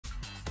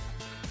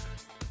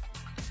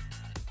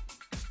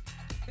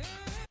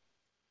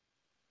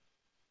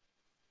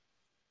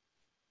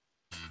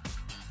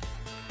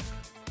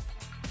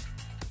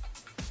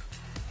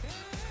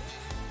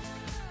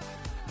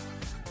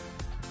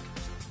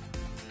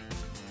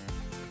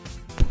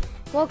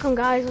Welcome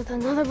guys with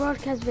another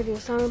broadcast video.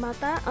 Sorry about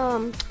that.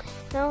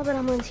 Now that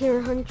I'm on tier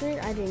 100,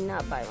 I did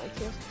not buy my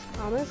tiers. I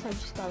promise. I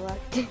just got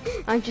lucky.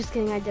 I'm just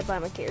kidding. I did buy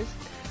my tiers.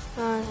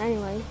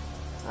 Anyway,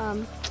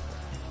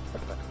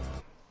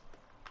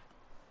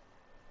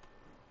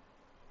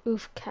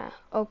 Oofka.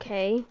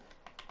 Okay.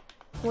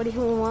 What do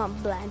you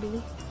want,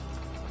 Bladdy?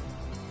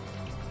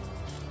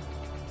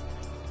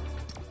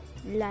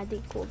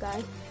 Bladdy, cool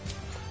guy.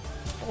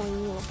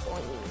 Boing,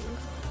 boing.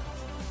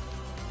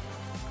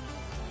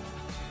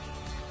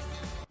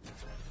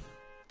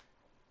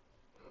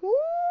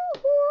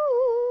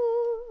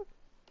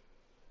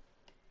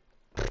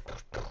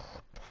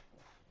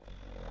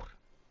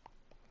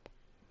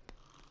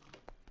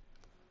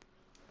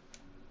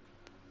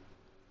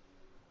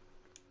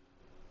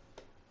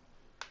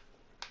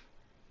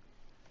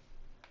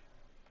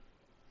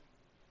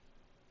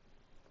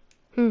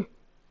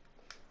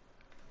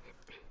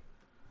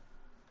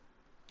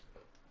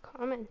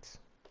 Comments.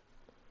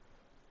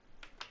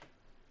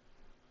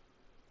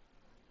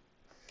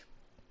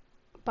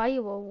 Buy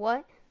you a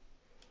what?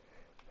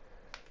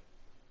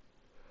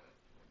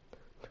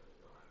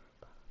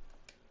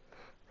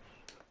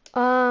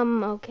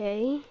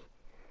 Okay.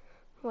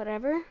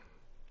 Whatever.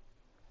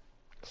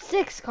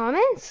 6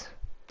 comments?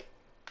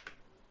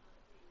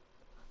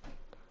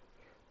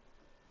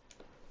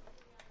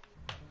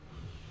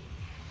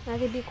 I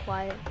could be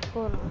quiet.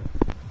 Hold on.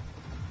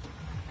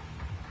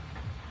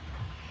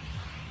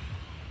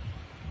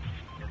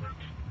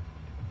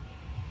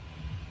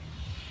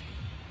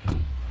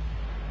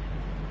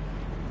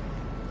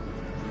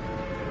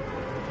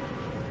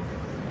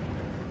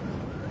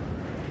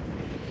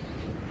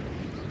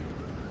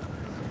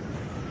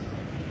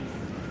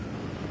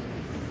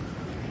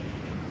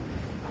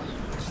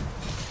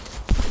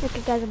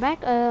 Okay guys, I'm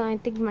back. I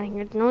think you might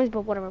hear the noise,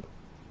 but whatever.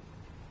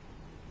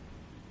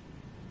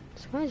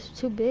 This noise is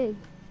too big.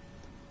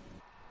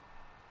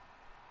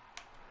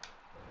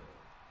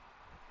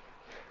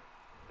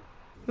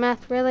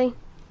 Math, really?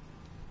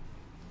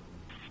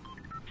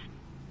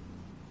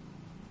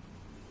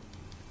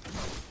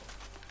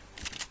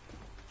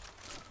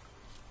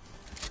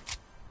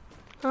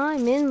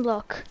 I'm in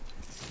luck.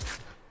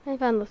 I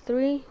found the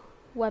 3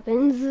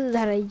 weapons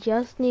that I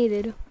just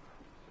needed.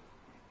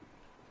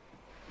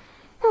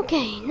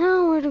 Okay,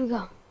 now where do we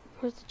go?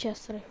 Where's the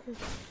chest that I heard?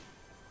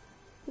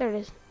 There it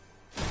is.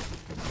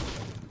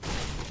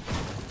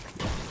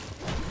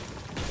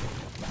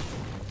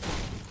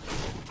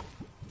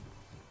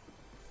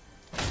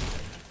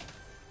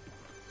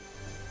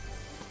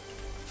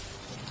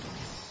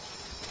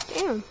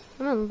 Damn,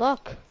 I'm in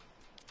luck.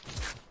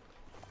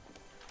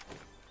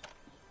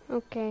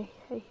 Okay,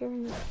 I hear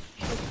the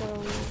chest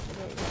oil.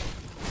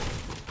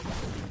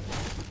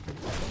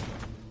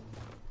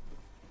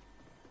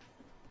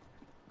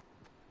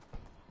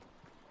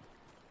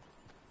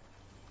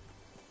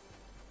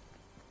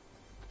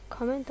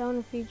 Comment down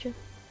if you just...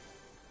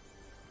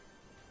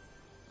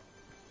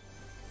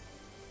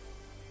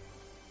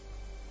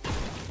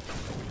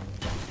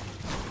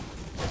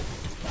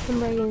 I'm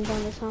breaking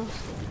down this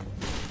house.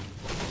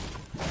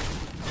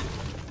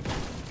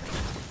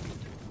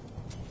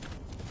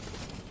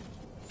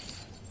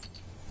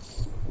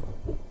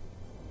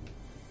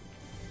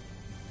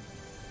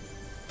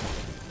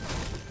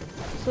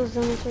 So it's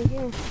this right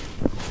here.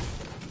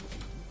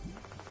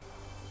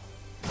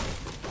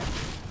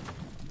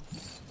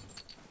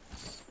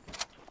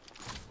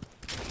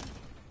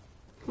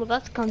 Well,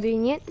 that's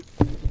convenient.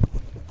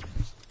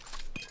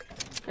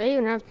 I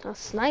even have a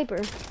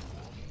sniper.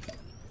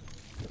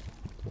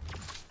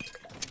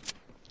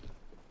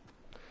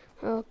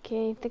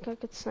 Okay, I think I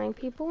could snipe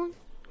people.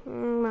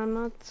 I'm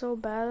not so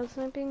bad at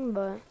sniping,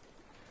 but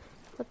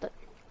what the?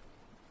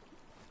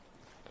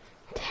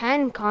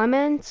 10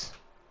 comments?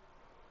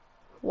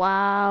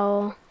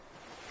 Wow.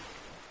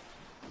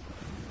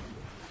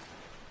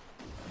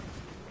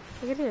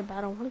 I gotta get a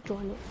battle. I wanna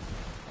join it.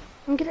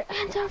 I'm gonna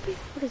hands off you.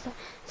 What is that?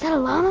 Is that a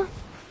llama?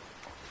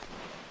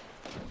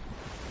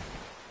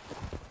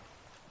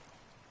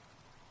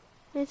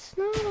 It's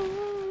not a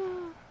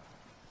llama.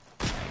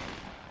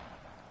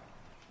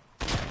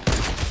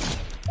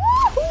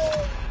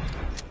 Woohoo!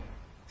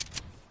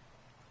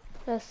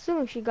 As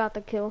soon as she got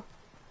the kill.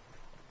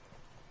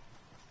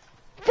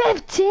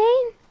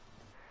 15?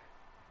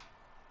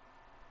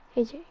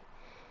 AJ.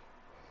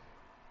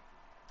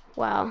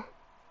 Wow.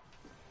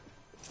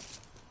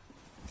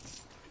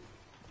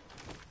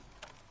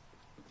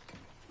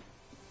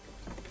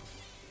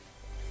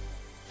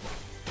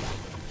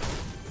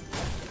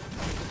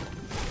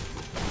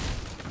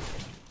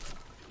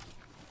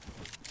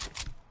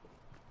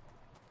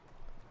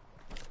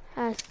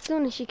 As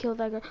soon as she killed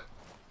that girl.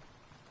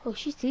 Oh,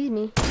 she sees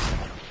me.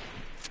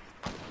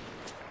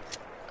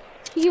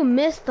 You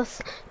missed the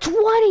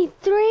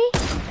 23?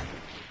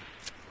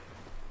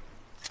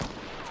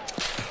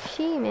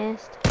 She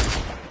missed.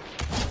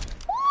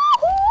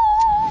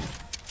 Woohoo!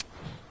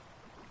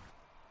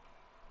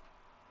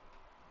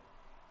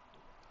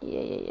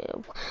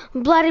 Yeah.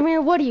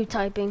 Vladimir, what are you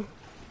typing?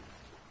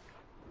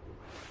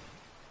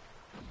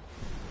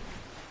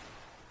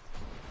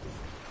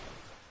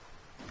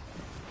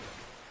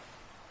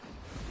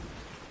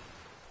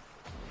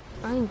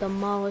 fucking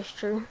demolished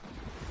her.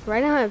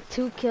 Right now I have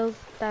 2 kills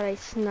that I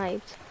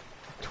sniped.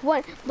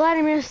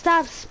 Vladimir,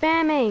 stop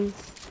spamming!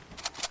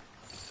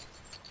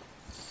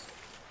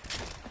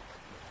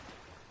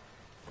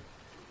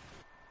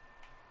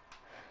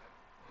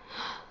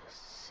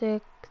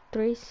 Six,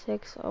 3,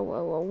 6, oh,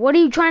 whoa. What are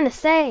you trying to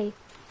say?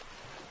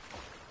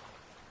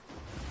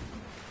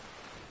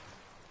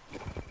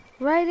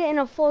 Write it in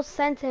a full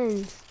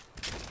sentence.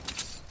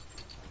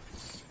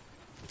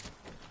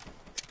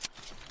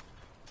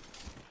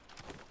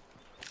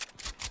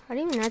 I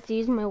don't even have to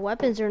use my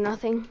weapons or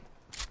nothing.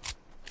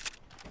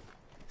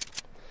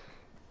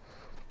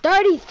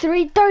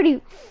 33,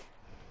 30.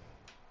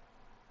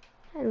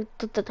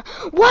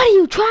 What are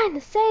you trying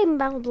to say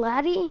about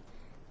Blatty?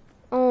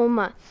 Oh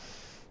my.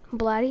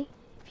 Blatty,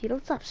 if you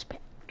don't stop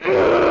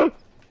spamming.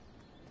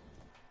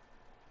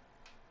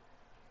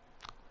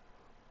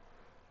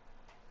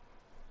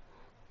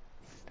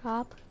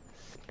 Stop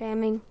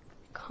spamming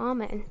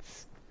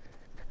comments.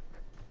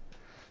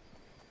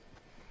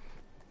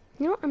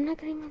 You know what? I'm not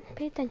gonna even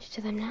pay attention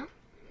to them now.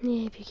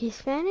 Yeah, if you keep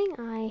spamming,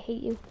 I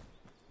hate you.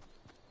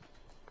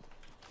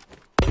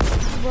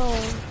 Roll.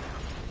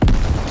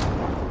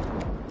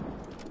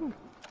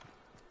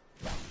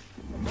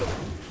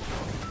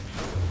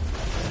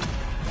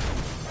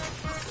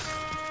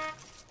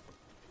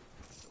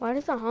 Why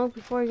does it honk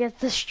before it gets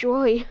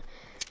destroyed?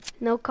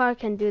 No car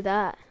can do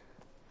that.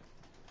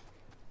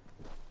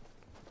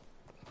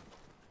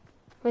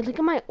 Wait, look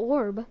at my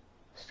orb.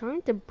 It's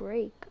starting to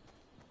break.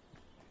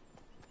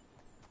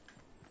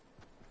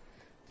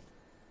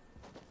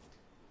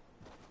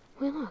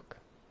 Wait, look.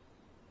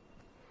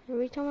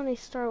 Every time when I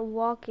start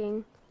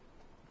walking,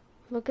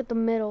 look at the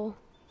middle.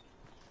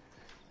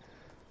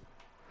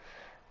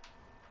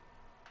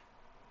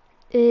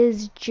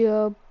 Is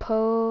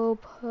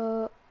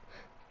Po-O-P?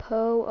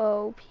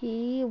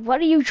 What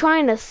are you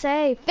trying to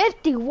say?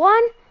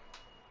 51?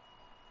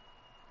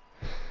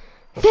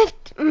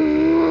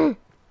 50?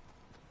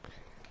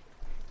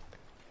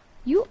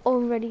 You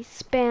already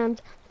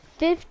spammed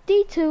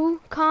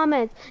 52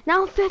 comments.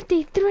 Now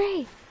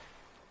 53.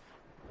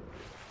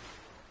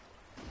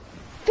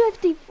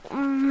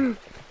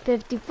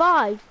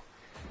 55.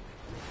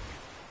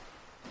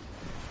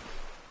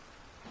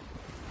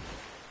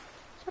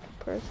 Is that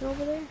a person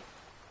over there?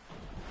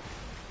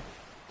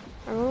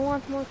 I really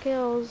want more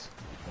kills.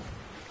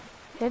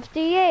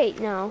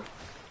 58 now.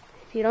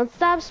 If you don't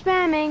stop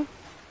spamming,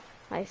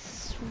 I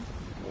swear.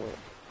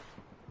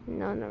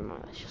 No, never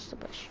mind. That's just a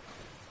bush.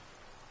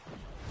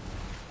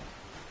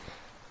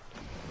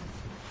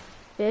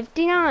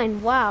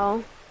 59.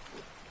 Wow.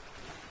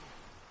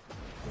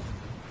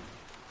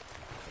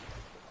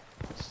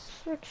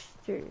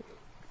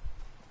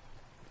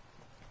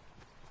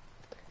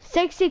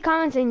 60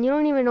 comments and you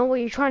don't even know what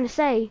you're trying to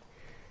say.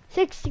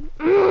 60.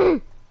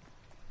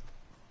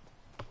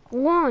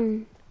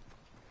 1.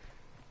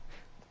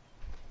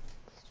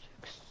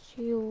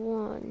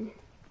 61.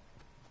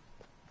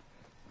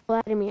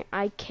 Vladimir,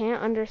 I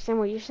can't understand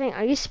what you're saying.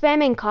 Are you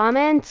spamming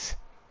comments?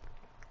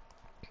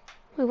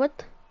 Wait,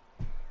 what?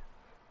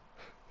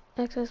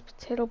 XX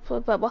potato, blah,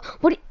 blah, blah.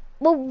 What?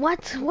 Well,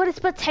 what? What is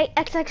potato?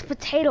 XX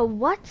potato?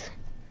 What?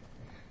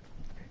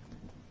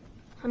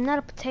 I'm not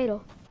a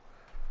potato.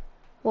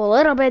 Well, a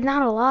little bit,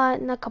 not a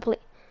lot, not complete.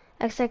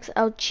 XX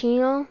El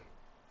Chino.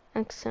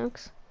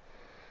 XX.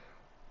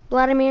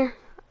 Vladimir,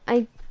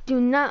 I do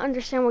not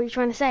understand what you're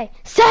trying to say.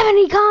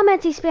 70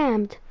 comments he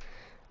spammed.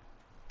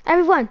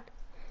 Everyone,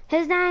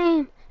 his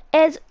name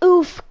is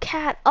Oof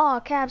Cat, all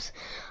caps.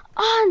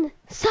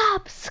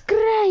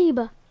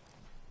 Unsubscribe.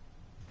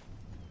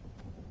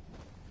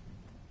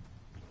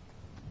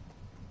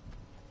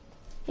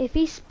 If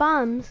he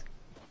spams,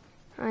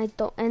 I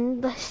don't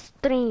end the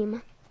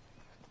stream.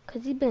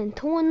 Cause he's been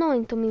too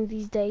annoying to me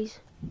these days.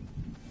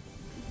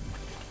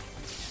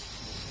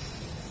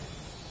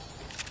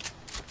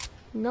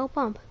 No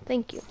pump,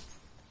 thank you.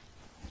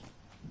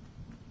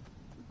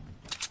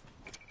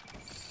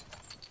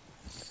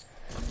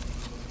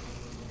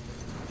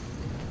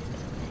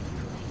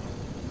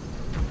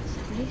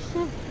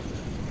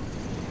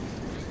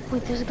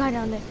 Wait, there's a guy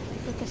down there.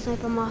 I can snipe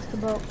him off the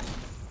boat.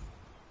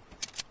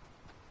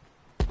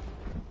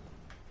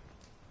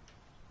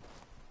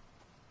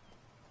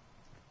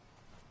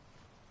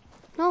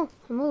 No,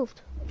 I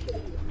moved.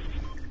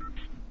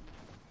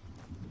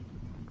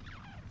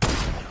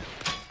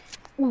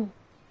 Ooh,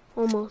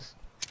 almost.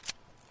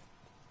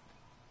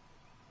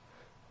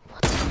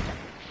 What the?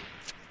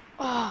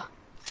 Ah.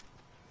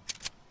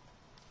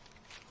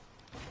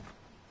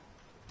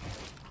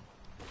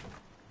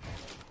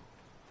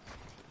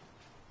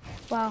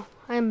 Wow,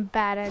 I'm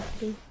bad at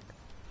editing.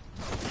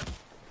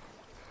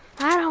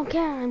 I don't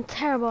care, I'm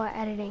terrible at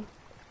editing.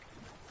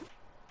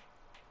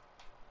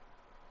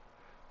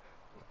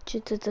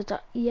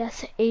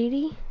 Yes,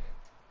 80?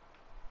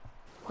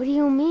 What do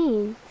you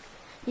mean?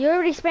 You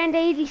already spent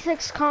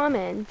 86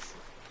 comments.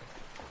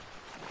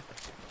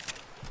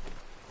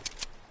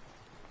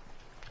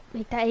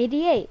 Make that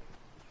 88.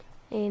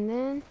 And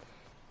then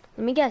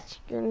Let me guess.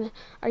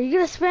 Are you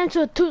gonna spam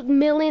to a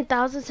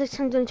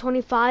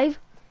 2,625,000?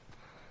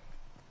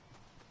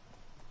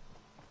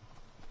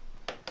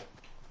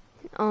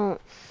 Oh,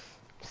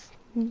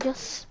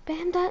 just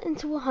spam that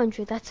into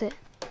 100. That's it.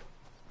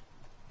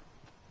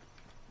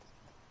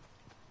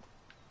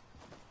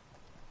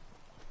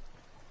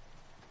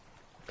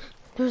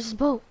 There's his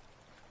boat.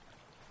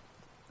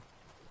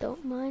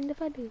 Don't mind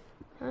if I do.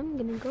 I'm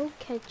gonna go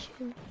catch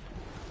him.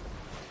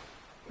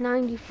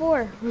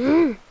 94.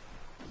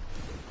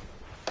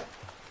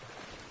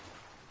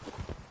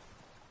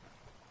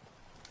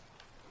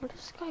 Where's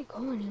this guy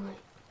go anyway?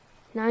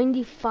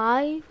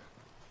 95?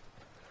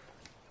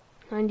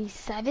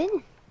 97?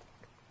 There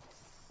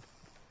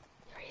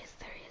he is,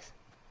 there he is.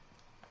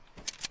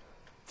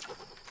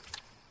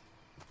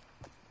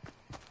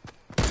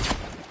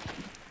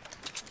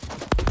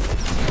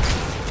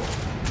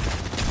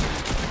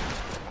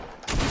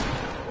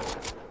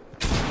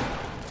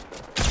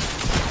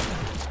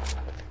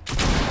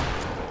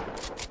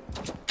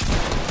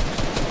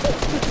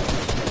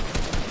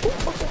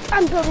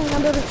 I'm building.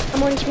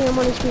 I'm on HP, I'm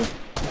on HP.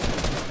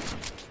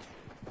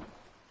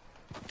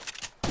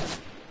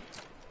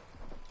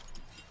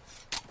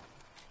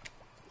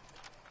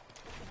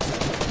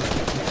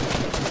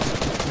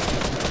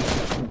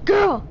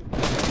 Girl!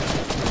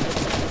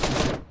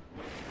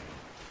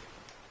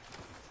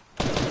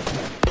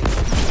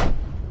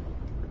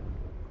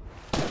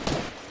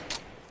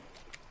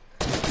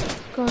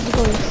 Girls are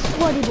going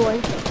sweaty,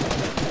 boy.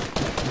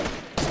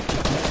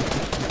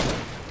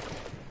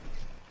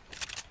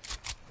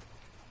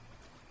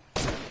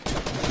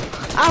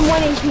 I'm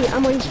 1 HP,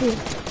 I'm 1 HP.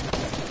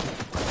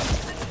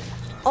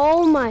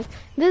 Oh my,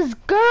 this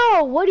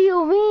girl, what do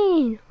you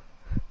mean?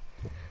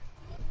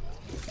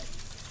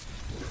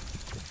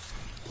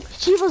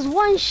 She was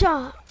one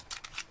shot.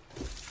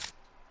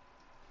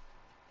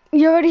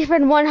 You already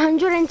spent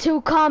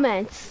 102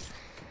 comments.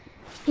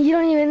 I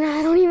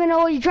don't even know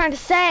what you're trying to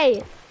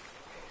say.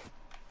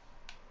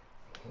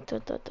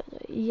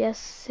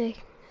 Yes,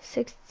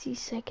 60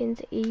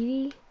 seconds,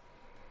 80.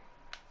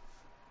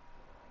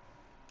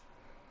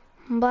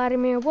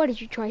 Vladimir, what did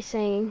you try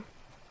saying?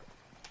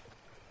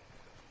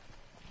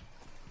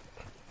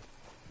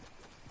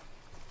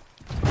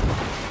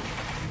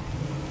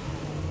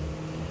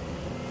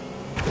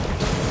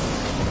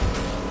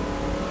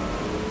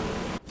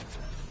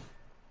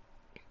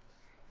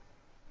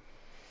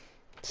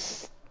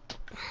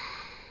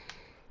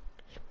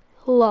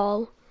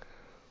 Lol.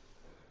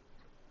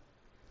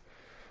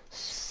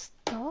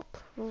 Stop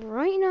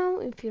right now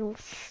if you don't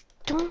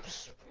stop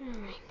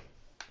spamming.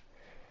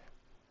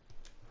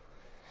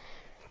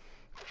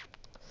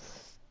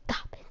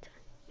 Stop it.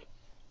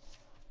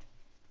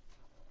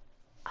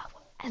 I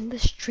will end the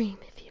stream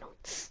if you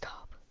don't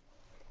stop.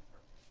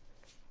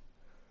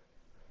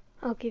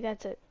 Okay,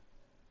 that's it.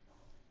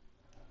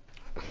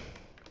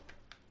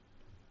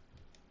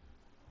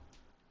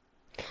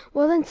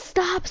 Well then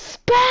stop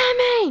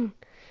spamming!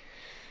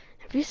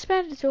 If you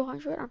spam to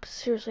 200, I'm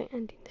seriously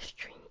ending the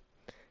stream.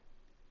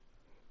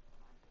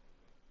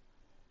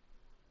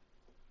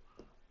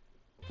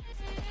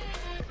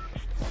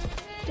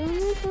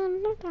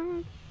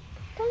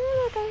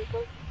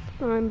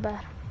 I'm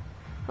bad.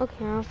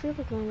 Okay, I feel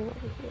like going over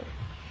here.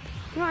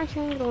 No,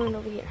 actually I'm going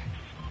over here.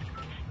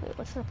 Wait,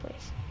 what's that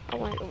place? I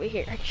want it over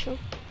here, actually.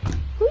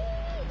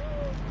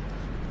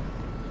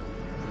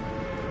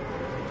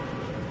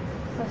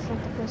 Press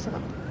not to press it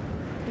up.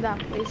 That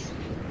place.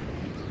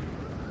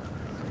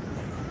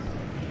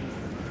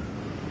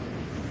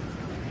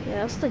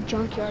 Yeah, that's the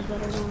junkyard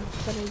that I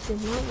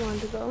did not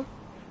want to go.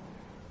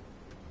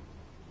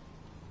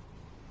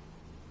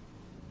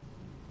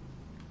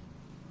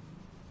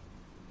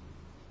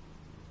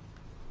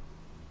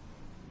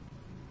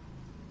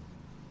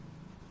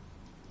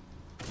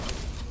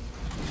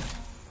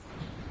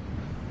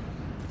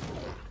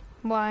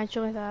 Well, I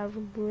actually thought I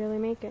would really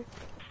make it.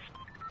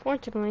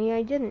 Fortunately,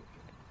 I didn't.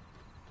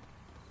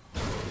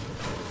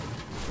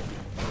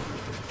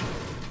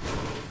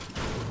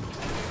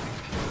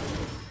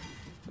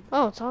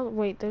 Oh, it's all.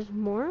 Wait, there's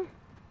more?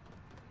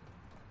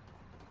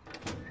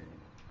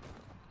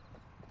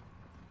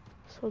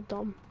 So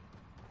dumb.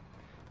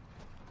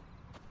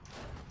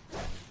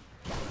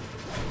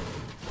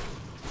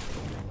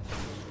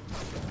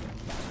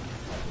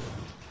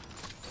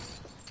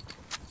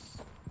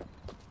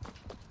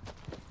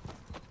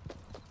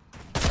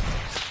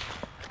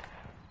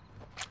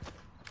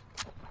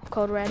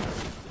 Code red. Is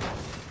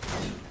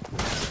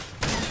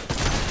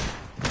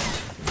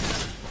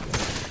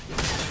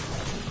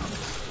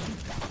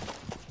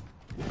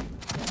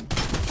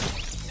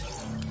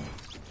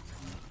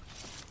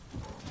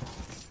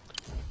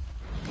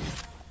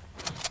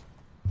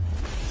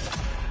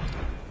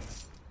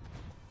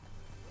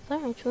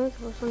that actually the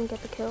first one to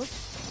get the kill? Wait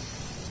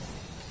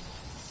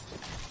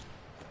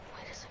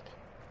a second.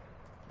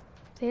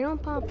 If they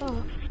don't pop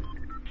off,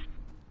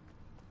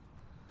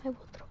 I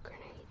will throw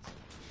grenades.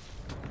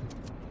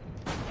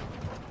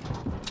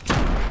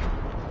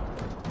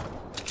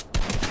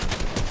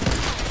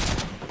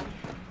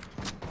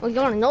 Oh, you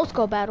want a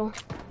no-scope battle?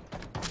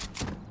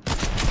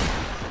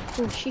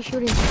 Oh, she's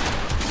shooting.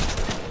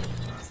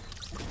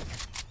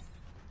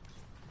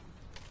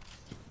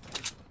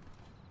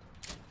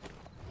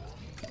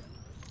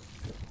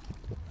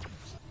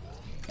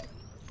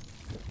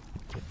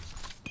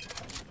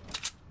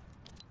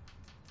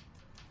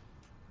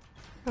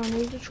 I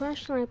need a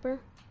trash sniper.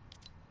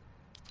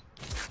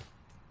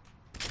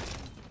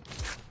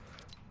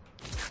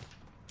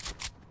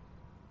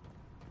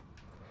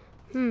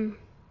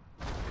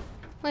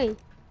 Wait.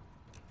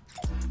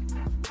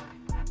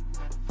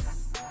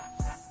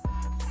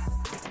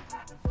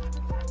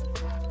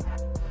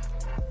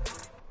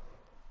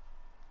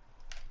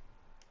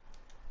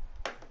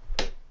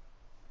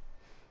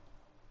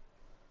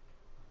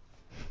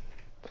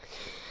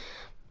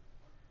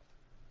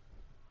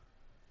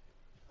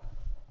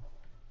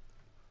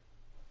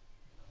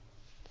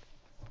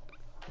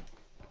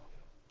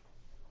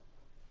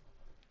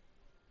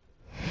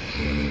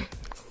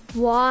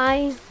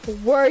 Why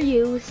were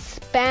you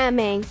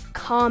spamming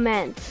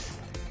comments?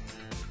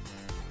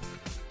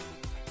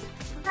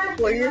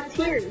 For your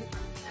tier.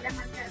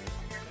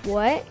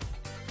 What?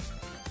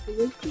 For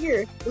your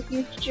tier. Look at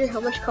your tier, how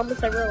much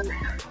comments I wrote.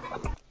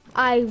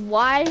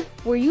 Why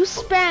were you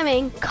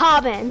spamming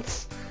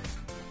comments?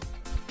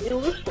 It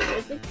was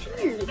for the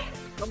tiers.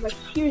 How much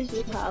tiers do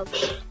you have?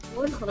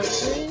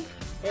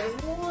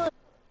 101.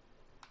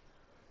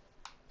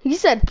 You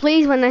said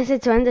please when I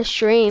said to end the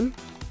stream.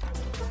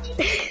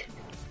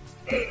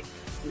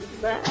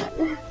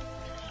 Bad.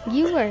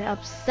 You were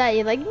upset.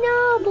 You're like,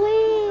 no,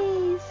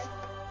 please.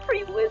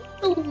 I was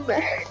so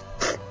mad.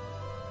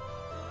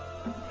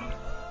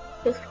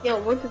 Just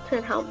scale 1 to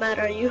 10, how mad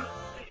are you?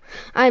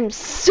 I'm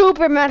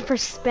super mad for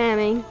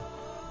spamming.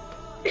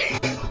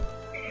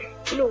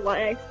 You know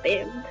why I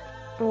spammed?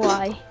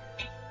 Why?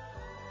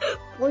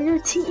 For your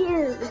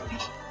tier.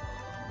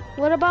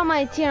 What about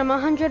my tier? I'm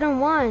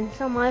 101. It's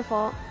not my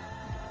fault.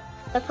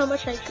 That's how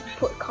much I could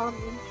put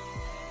comments.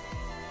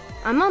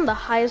 I'm on the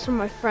highest with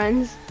my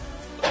friends.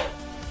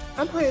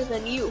 I'm higher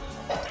than you.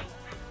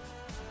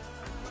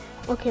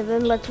 Okay,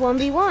 then let's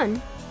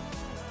 1v1.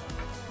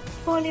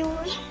 21.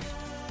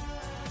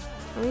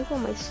 Let me put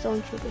my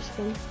stone trooper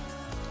skin.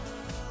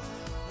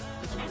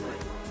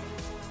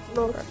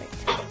 No. Perfect.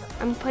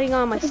 I'm putting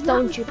on my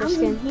stone trooper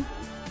skin.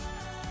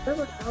 That's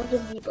 1,000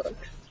 V-Bucks.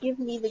 Give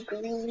me the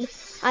green.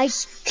 I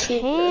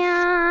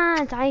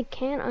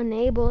can't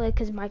enable it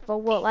because my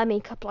phone won't let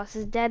me. Plus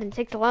is dead and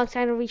takes a long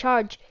time to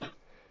recharge.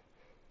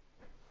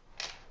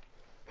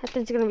 That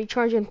thing's gonna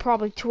recharge in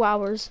probably 2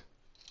 hours.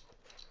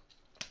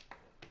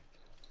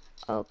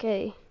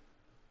 Okay.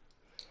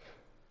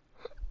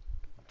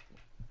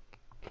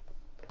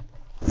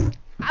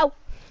 Ow!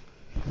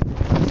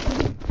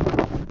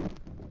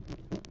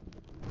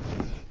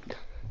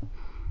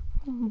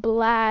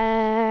 Bloody.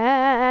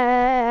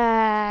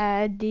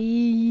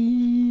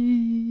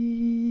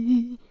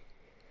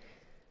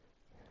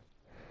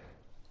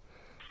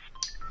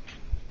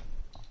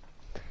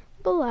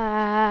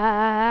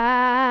 Bloody.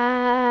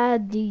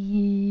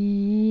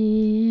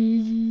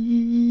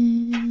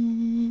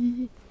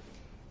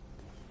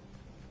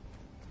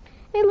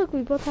 Hey, look,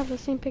 we both have the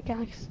same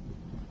pickaxe.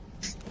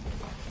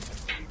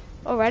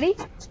 Already?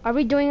 Are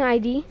we doing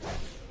ID?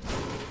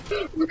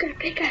 Look at a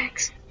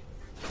pickaxe.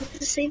 It's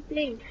the same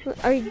thing.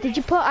 Did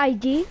you put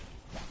ID?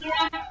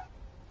 Yeah.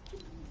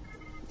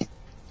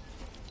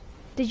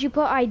 Did you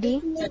put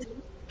ID?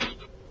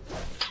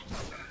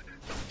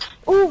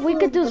 Oh, we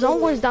could do Zone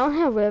Wars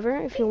downhill river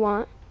if you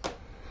want.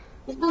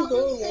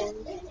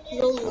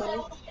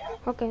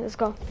 Okay, let's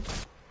go.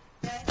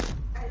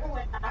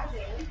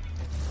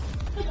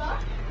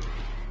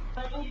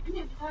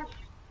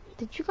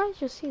 Did you guys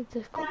just see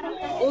this?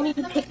 Only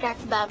the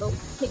pickaxe battle.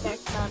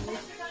 Pickaxe battle.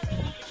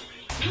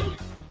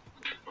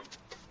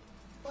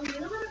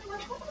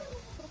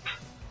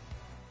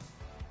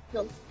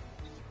 No.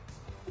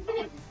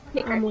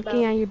 I'm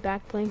looking at your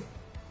back bling.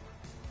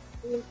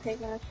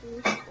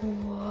 Pickaxes.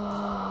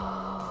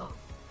 Whoa.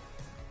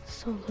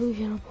 So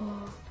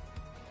illusionable.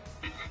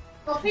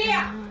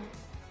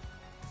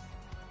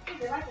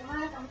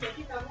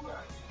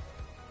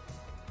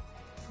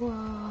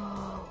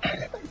 Whoa.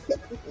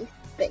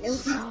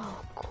 So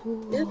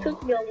cool. This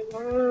took me a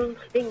long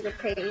finger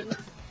pain.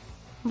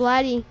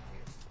 Bloody.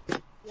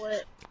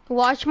 What?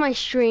 Watch my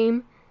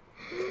stream.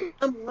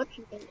 I'm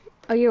watching it.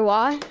 Oh, you're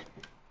what?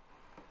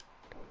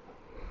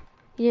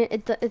 Yeah,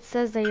 it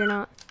says that you're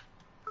not.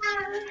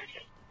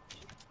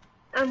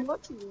 I'm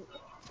watching it.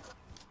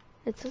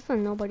 It says that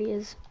nobody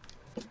is.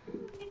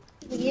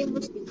 The game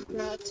must be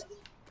scratched.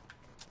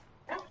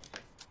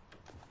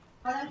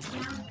 I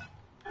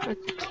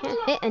can't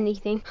hit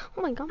anything.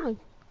 Oh my god.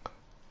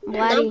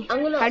 Bloody.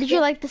 How did you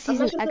like the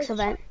Season X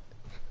event?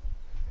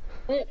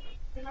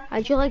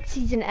 How'd you like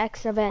Season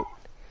X event?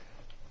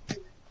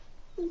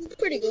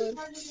 Pretty good.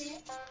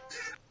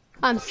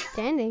 I'm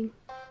standing.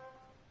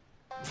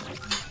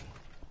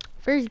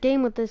 First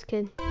game with this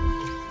kid.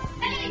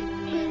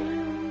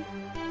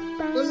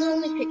 Those are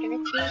only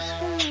pickaxes.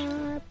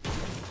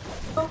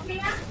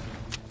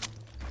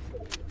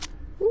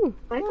 Ooh,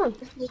 I oh. thought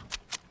this was...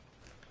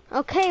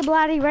 Okay,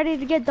 Blatty, ready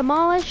to get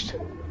demolished?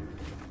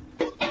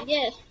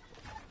 Yes.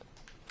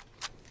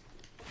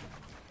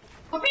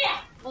 I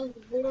was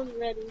born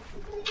ready.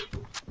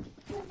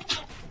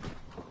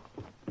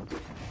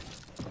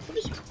 I'm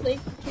just playing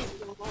for kids.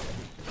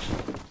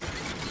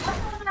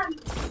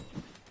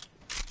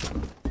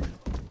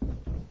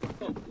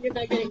 You're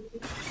not getting me.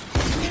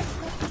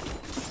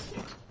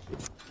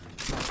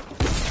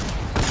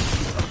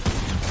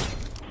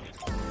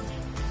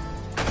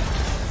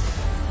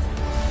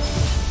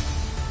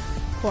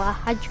 Well,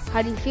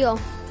 how do you feel?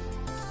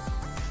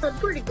 I'm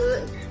pretty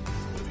good.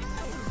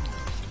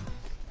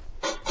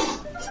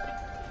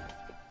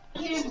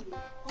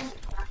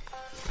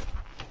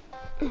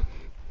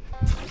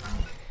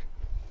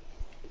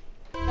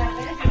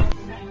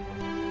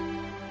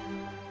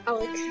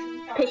 Alex,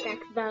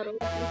 pickaxe battle.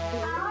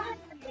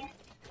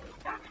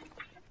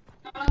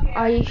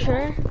 Are you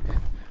sure?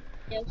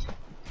 Yes.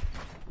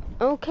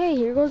 Okay,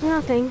 here goes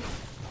nothing.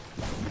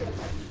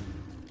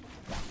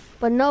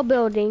 But no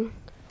building.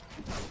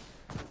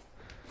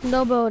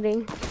 No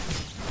building.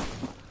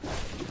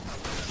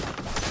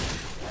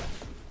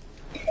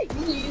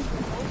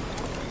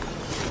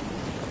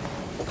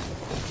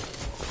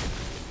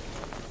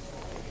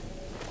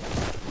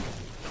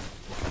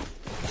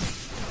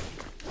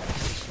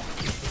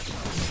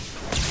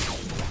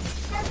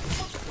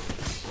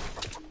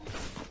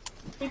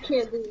 You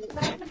can't do it.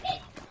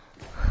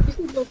 This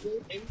is no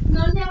building.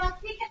 No se va a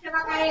decir que se va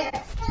a caer.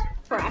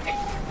 Crap.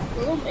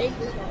 We'll make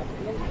this happen.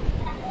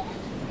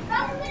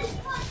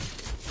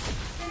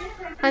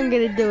 I'm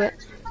gonna do it.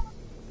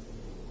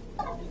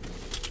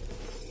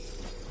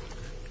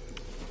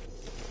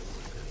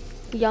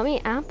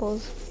 Yummy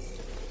apples.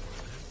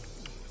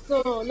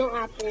 No, no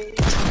apples.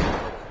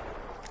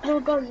 No,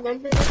 God,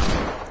 remember?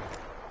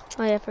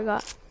 Oh yeah, I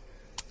forgot.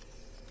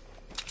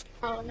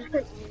 Oh,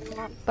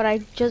 But I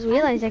just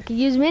realized I could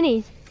use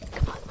minis.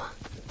 Come on, come on.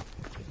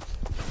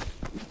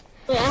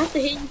 wait, I have to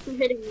hit you from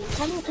hitting me.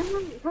 Come on, come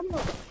on, come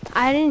on.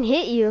 I didn't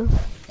hit you.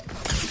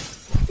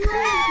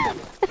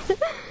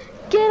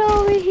 Get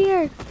over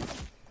here.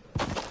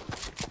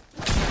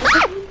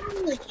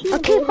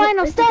 Okay, fine,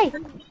 I'll stay.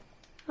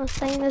 I'll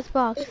stay in this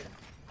box.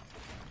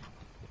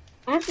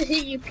 I have to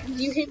hit you because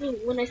you hit me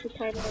when I said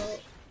time out.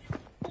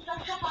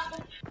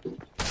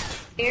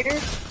 Air.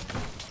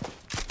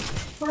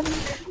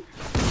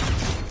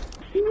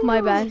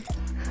 My bad.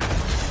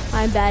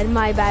 My bad,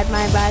 my bad,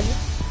 my bad.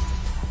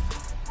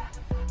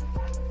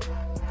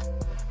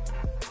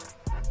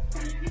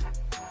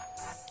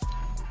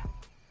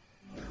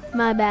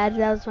 My bad,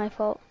 that was my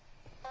fault.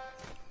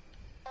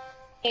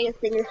 I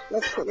think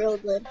that's real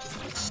good.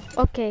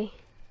 Okay.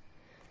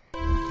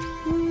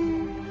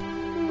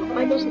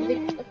 I know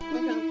something.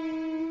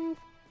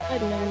 I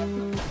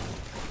don't know.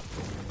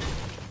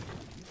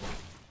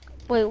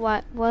 Wait,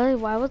 why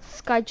was the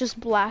sky just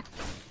black?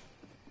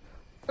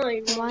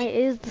 Why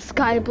is the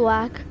sky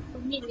black?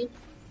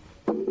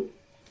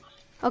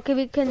 Okay,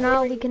 we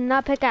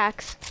cannot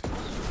pickaxe.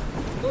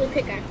 Only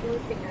pickaxe, only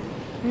pickaxe.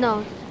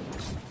 No,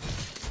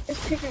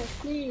 Just pickaxe,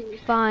 please.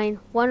 fine.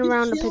 One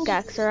round of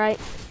pickaxe, alright?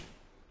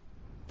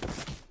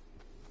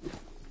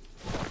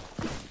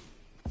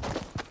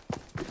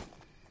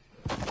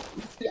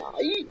 Yeah.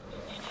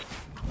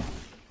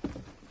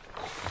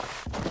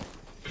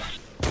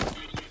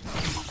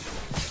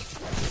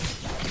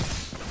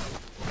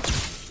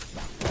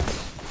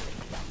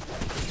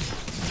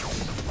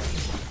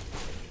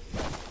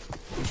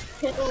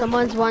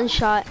 Someone's one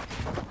shot.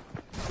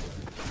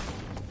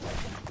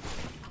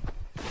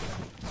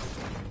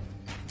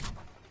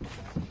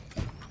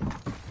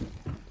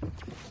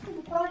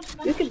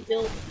 You can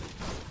build.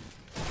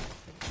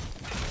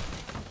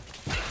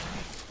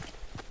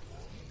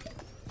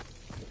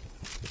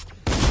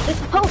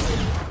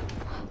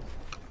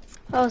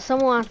 Oh,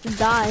 someone wants to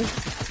die.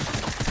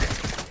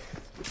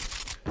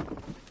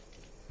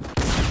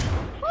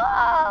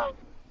 Whoa!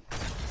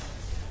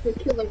 You're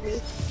killing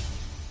me.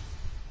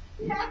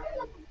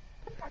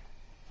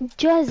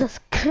 Jesus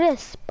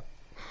Crisp.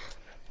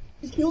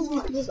 You killed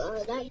me because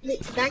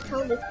that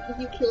counted because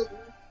you killed me.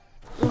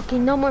 Okay,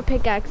 no more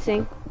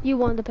pickaxing. You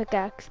won the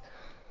pickaxe.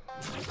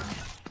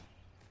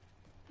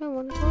 I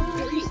want to go.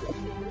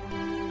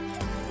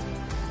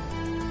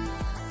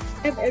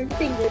 I have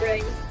everything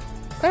right.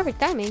 Perfect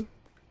timing.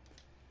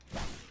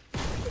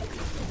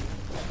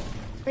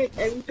 I have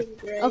everything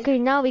right. Okay,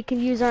 now we can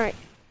use our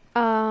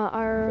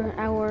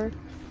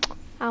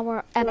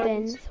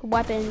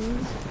weapons.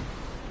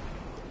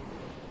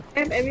 I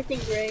have everything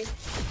gray.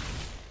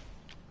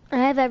 I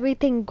have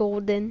everything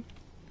golden.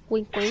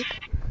 Wink, wink.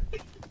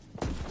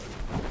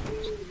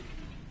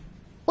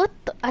 What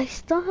the? I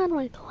still had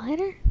my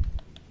glider?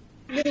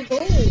 I'm gonna go.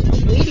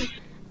 I'm waiting.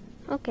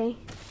 Okay.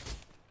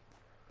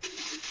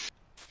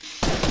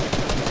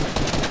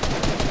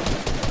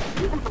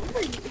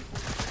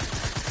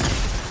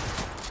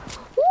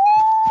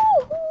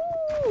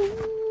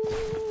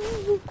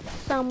 Woo!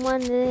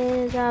 Someone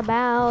is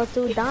about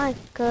to die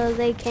because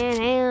they can't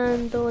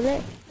handle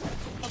it.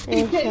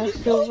 It's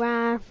just too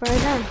bad for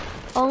them.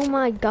 Oh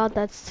my god,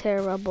 that's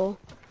terrible.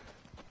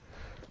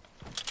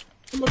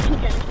 I'm a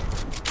pickaxe.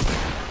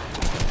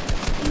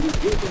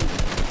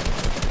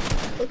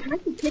 What kind of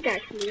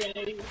pickaxe do you have?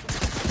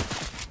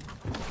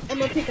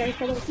 I'm a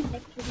pickaxe. I'm a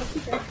pickaxe. I'm a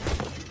pickaxe.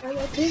 I'm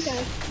a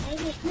pickaxe. I'm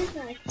a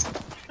pickaxe.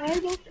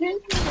 I'm a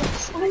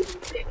pickaxe. I'm a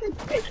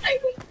pickaxe.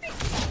 I'm a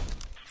pickaxe.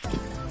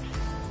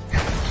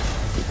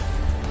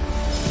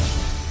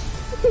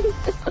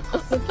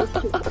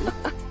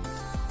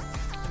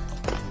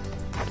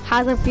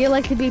 How's it feel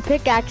like to be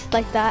pickaxed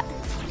like that?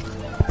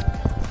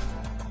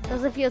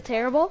 Does it feel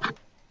terrible?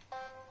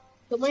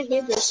 But my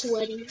hands are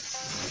sweaty.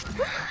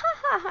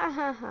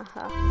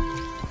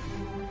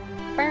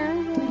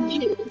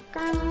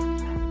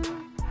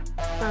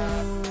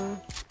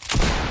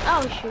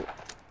 Oh shoot.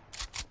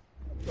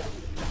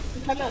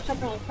 Come out,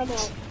 come out, come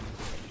out.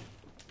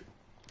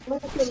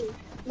 Look at me.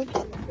 Look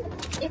at me.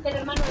 It's el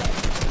hermano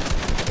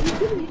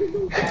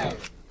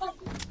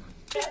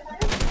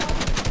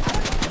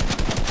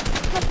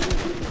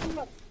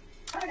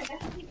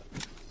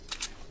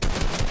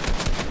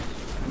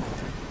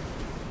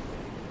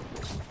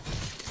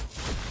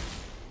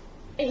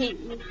I hate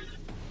you.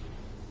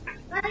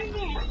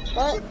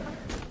 What?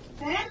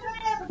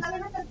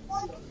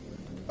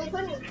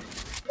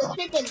 The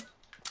chicken.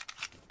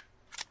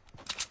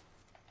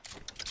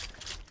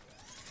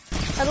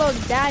 Hello,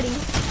 Daddy.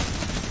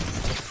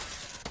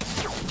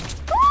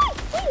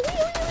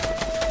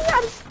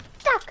 I'm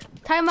stuck.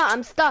 Time out,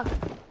 I'm stuck.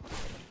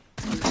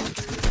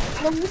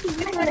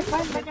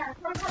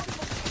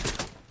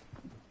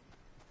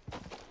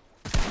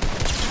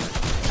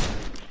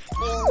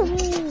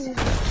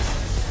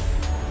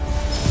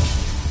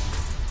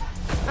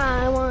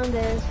 I won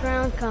this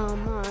round,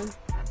 come on.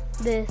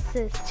 This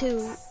is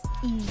too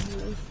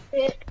easy.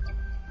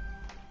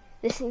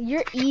 Listen,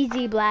 you're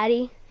easy,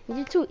 Blatty.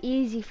 You're too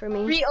easy for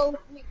me. Real.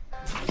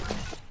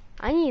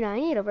 I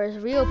need to verse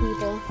real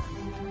people.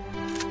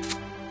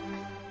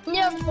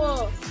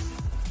 Never.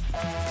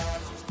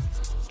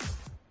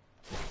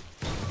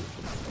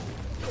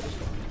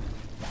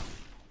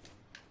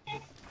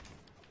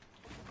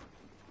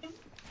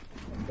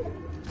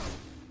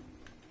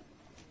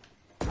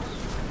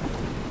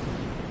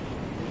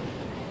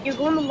 You're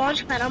going to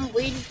launch pad. I'm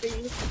waiting for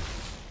you.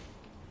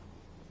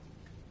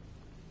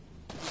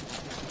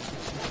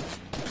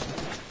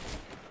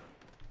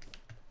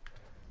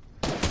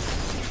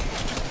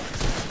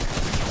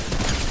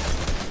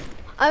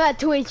 I'm at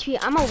 2 HP.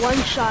 I'm a one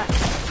shot.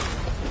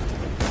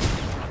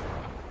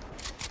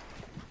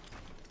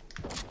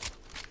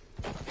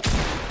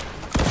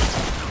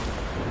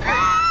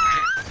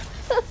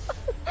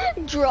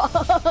 Drop.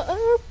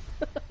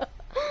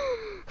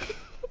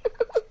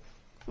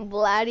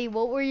 Blatty,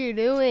 what were you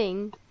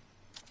doing?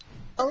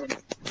 Oh.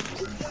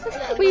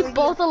 We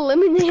both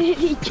eliminated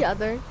each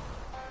other.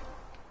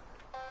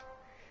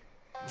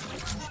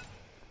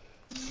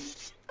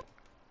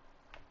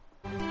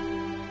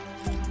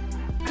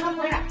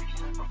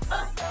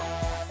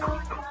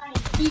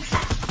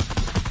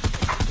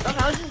 Okay,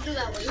 I'll just do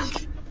that way.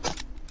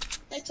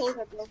 I told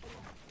her, bro.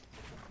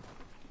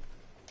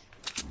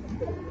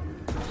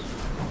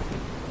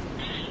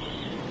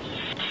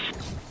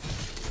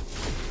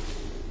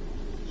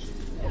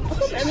 How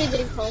come Emmy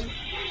didn't come?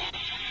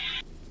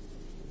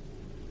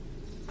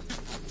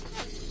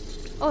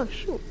 Oh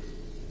shoot.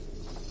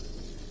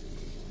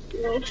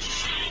 No.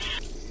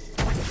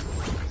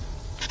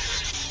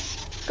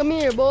 Come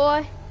here,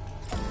 boy.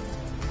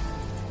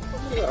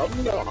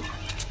 No.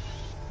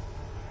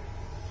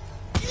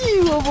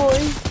 You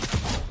boy.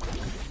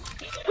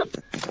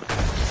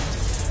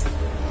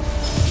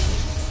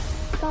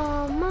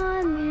 Come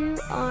on, you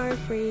are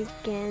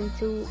freaking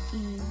too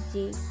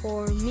easy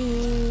for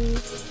me.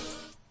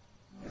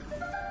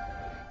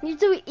 You're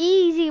too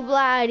easy,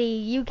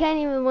 Blatty. You can't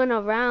even win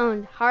a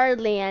round.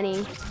 Hardly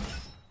any.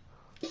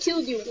 I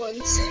killed you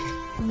once.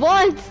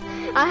 Once!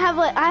 I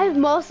have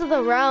most of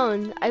the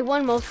round. I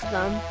won most of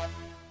them.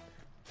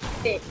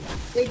 Okay.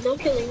 Wait, no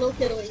killing, no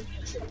killing.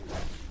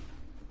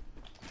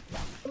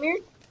 Come here.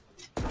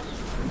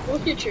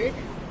 What's your trick?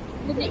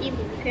 Or the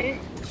emo, okay?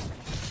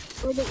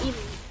 Or the emo.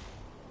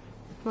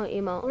 No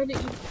emo. Or the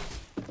emo.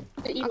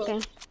 The emo.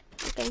 Okay.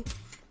 Okay.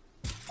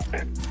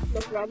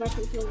 Look, I'm not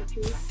gonna kill the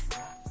tree.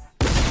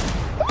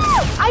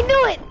 I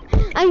knew it!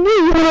 I knew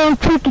you were a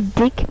freaking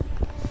dick.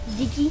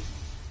 Dicky.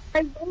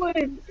 I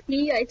would.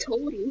 See, I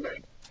told you.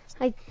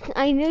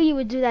 I knew you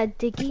would do that,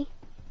 Dicky.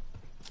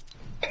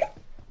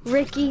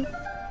 Ricky.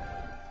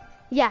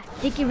 Yeah,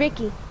 Dicky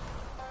Ricky.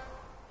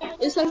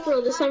 This time for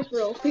real, this time for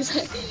real. Because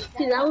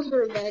that was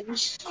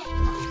revenge.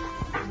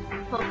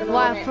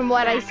 What, from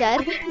what I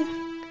said?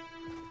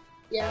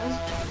 Yeah.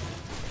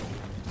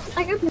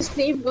 I got the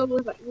same gun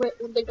with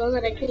the gun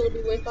that I killed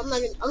you with. I'm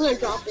gonna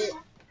drop it.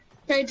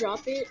 Can I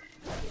drop it?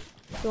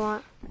 You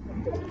want?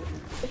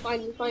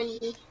 Find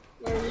me.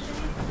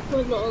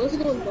 No, let's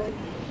go and go.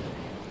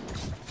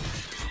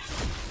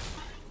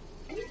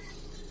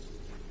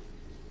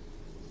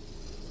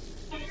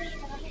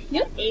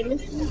 Your aim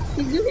is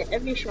he's doing it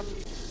every shot.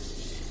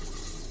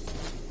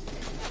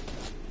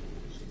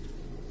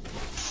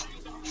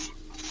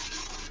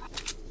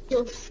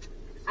 Yo,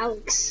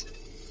 Alex.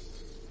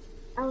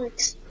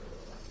 Alex.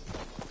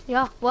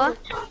 Yeah, what?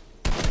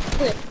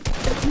 Wait.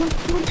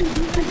 Don't you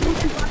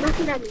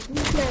nothing at me.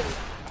 Nothing at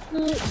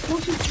me.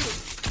 Don't you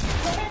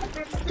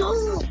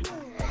don't.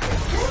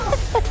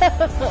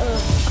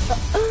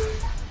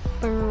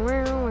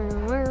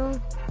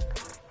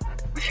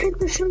 I'm trying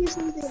to show you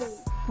something.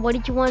 What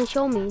did you want to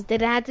show me?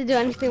 Did it have to do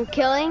anything with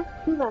killing?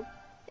 No,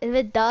 If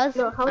it does,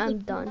 no, I'm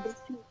done.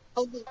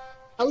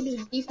 How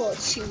do default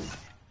shoot?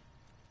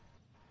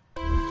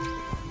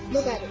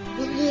 Look at it.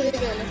 Let's do it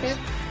again, okay?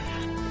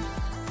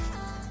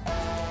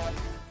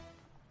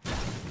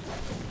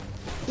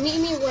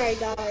 Meet me where I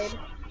died.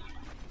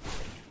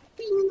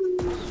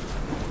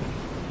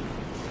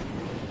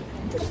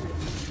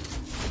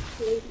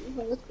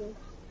 Let's go.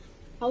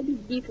 How do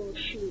default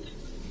shoot?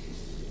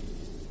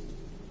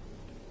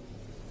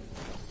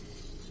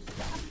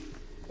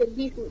 The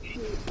default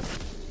shoot.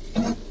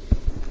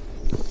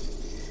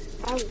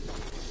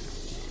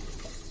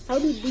 How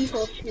do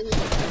default shoot?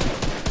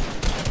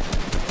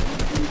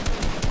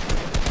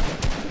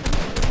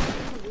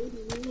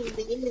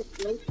 The game is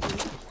blank.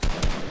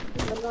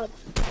 Oh my god.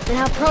 And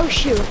how pro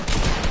shoot?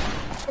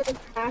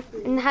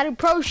 Exactly. And how do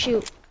pro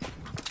shoot?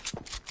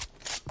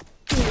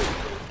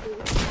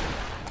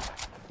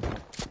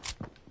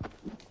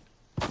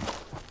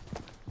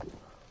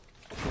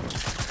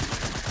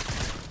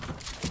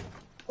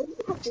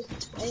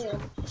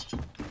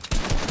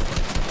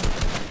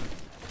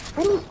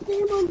 I don't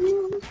spam on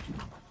you.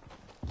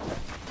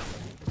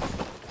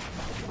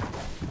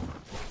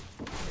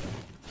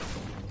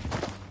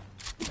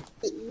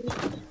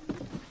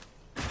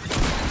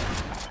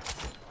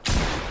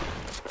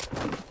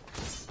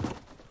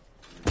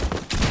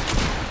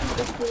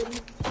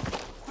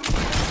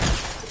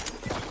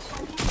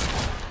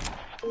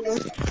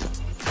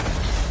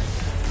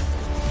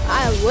 I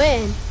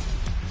win.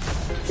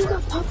 You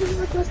got popping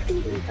like less than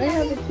I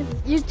have it too.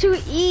 You're too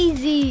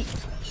easy.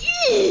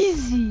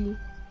 Easy.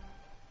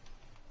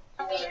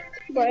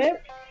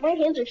 But my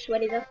hands are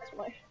sweaty, that's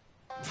why.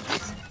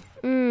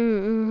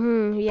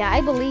 Yeah,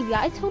 I believe you.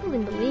 I totally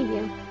believe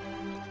you.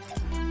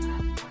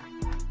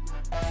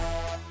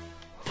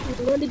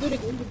 You want to do it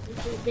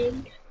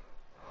again?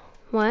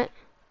 What?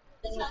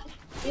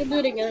 You do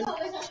it again.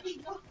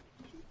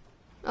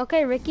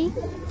 Okay, Ricky.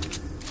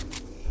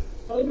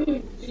 I'll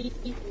do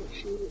default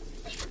shoot.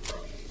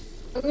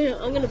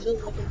 I'm gonna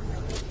build like a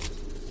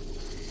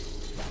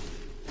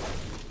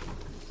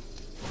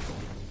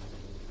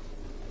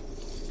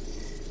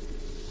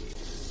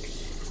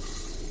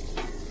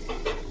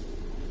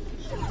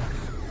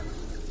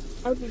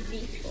I'll do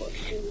default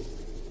shoot.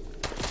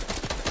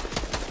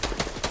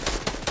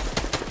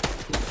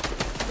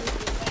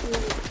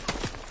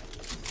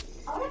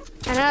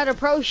 And how to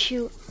pro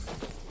shoot?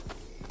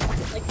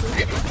 Like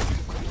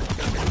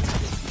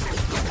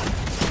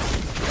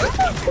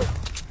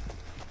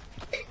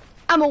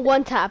I'm a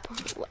one tap.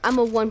 I'm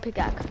a one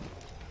pickaxe.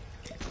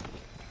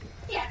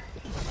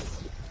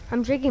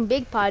 I'm drinking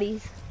big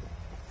potties.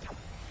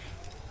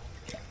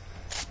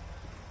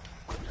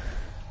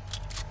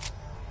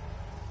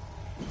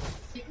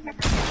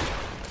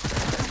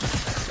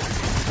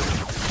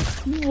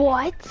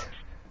 What?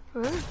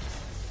 Huh?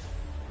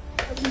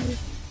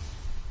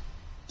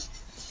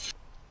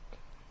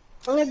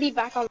 I'm gonna be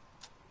back on.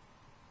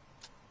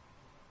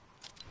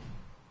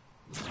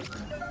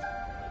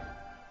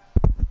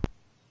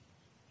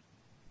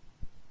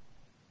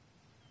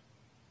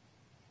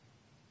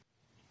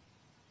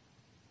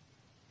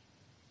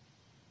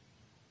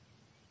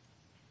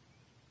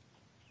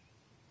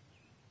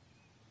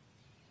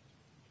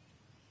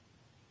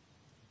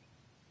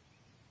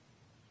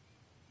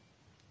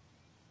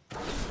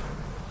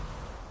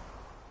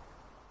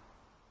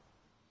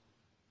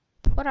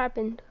 What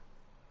happened?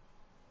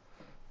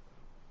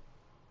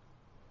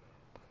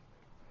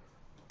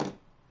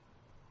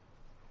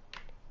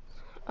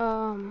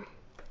 Um.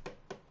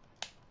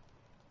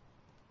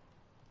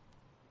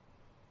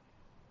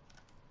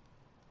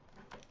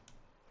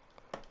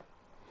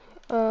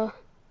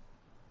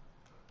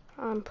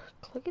 I'm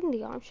clicking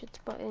the options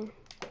button.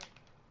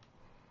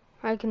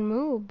 I can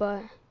move,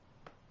 but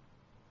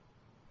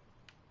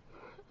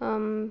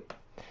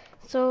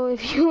so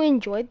if you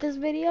enjoyed this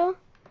video,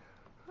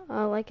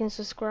 like and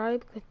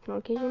subscribe, click the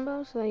notification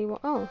bell so that you will.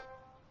 Oh.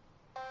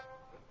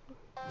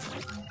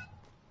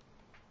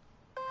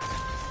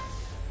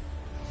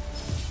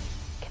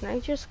 Can I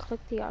just click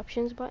the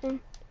options button?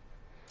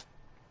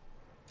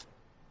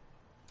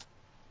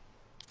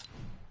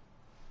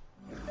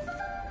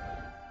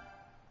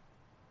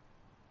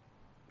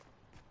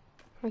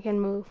 I can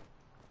move.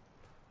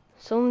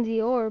 So in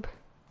the orb.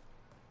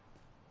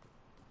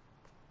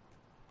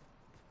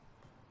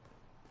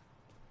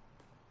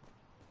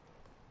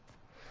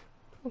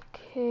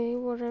 Okay,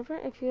 whatever.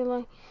 If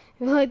you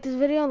like this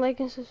video, like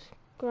and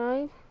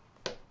subscribe.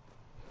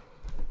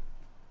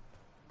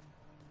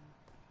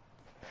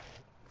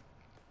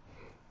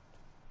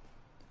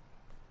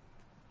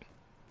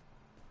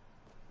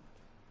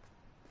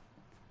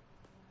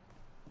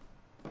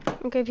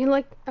 Okay, if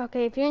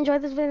you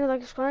enjoyed this video,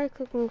 like, subscribe,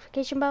 click the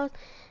notification bell,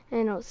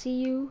 and I'll see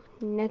you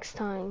next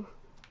time.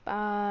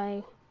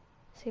 Bye.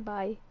 Say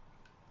bye.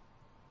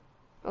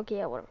 Okay,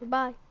 yeah, whatever.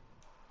 Bye.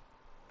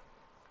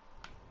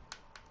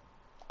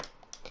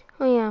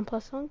 Oh yeah,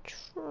 plus I'm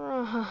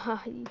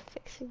trying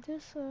fixing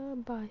this.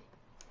 Bye.